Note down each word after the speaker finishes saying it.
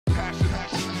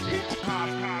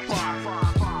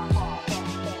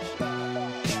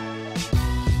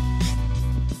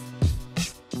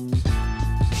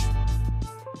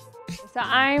So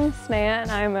I'm Sneha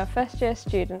and I'm a first year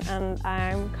student and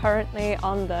I'm currently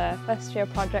on the first year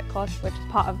project course which is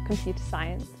part of computer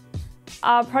science.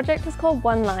 Our project is called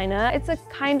One Liner. It's a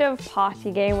kind of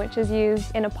party game which is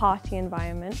used in a party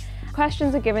environment.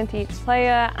 Questions are given to each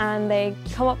player and they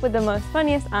come up with the most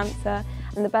funniest answer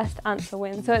and the best answer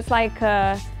wins. So it's like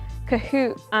a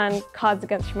Kahoot and Cards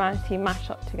Against Humanity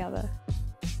mashed up together.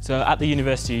 So at the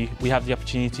university we have the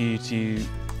opportunity to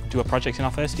do a project in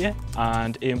our first year,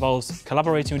 and it involves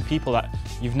collaborating with people that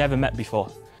you've never met before.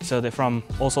 So they're from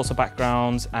all sorts of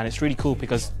backgrounds and it's really cool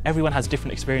because everyone has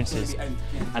different experiences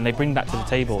and they bring that to the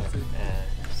table.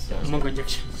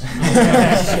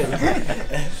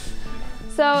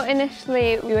 So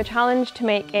initially we were challenged to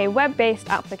make a web-based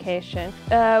application.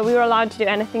 We were allowed to do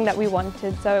anything that we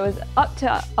wanted, so it was up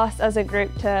to us as a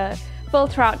group to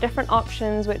filter out different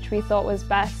options which we thought was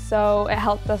best. So it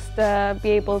helped us to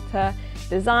be able to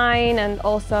design and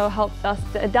also helped us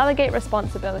to delegate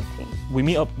responsibility. We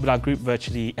meet up with our group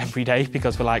virtually every day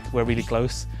because we're really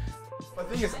close. The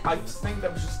thing is, I think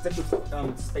that we should stick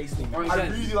with space theme. I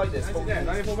really like this.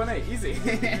 94.8, easy.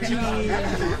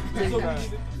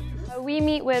 We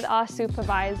meet with our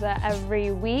supervisor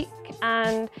every week,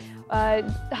 and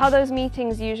how those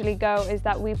meetings usually go is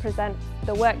that we present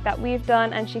the work that we've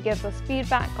done and she gives us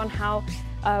feedback on how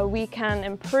we can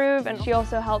improve, and she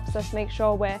also helps us make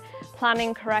sure we're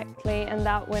planning correctly and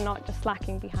that we're not just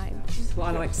slacking behind. That's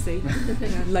what I like to see.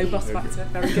 Low bus factor,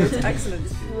 very good, excellent.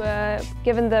 We were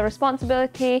given the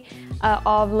responsibility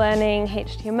of learning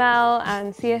HTML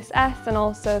and CSS and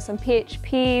also some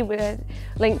PHP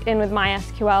linked in with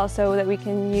MySQL so that we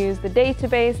can use the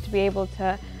database to be able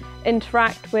to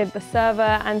interact with the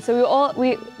server. And so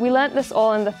we learnt this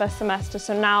all in the first semester,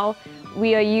 so now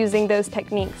we are using those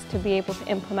techniques to be able to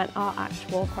implement our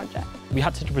actual project. We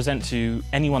had to present to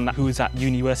anyone who was at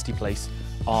University Place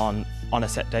on a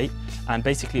set date, and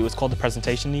basically it was called the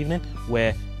presentation evening,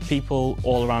 where people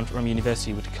all around from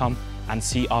university would come and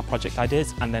see our project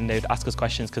ideas, and then they would ask us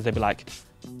questions because they'd be like,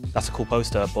 that's a cool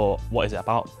poster, but what is it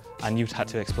about? And you had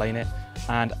to explain it.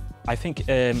 And I think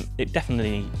it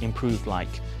definitely improved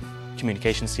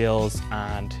communication skills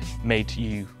and made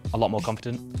you a lot more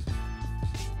confident.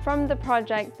 From the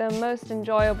project, the most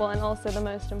enjoyable and also the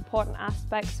most important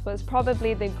aspects was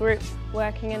probably the group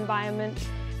working environment,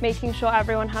 making sure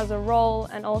everyone has a role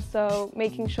and also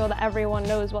making sure that everyone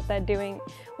knows what they're doing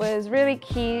was really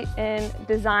key in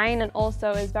design and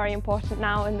also is very important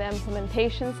now in the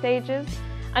implementation stages.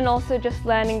 And also just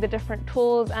learning the different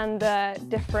tools and the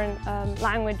different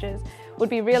languages would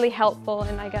be really helpful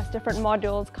in, I guess, different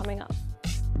modules coming up.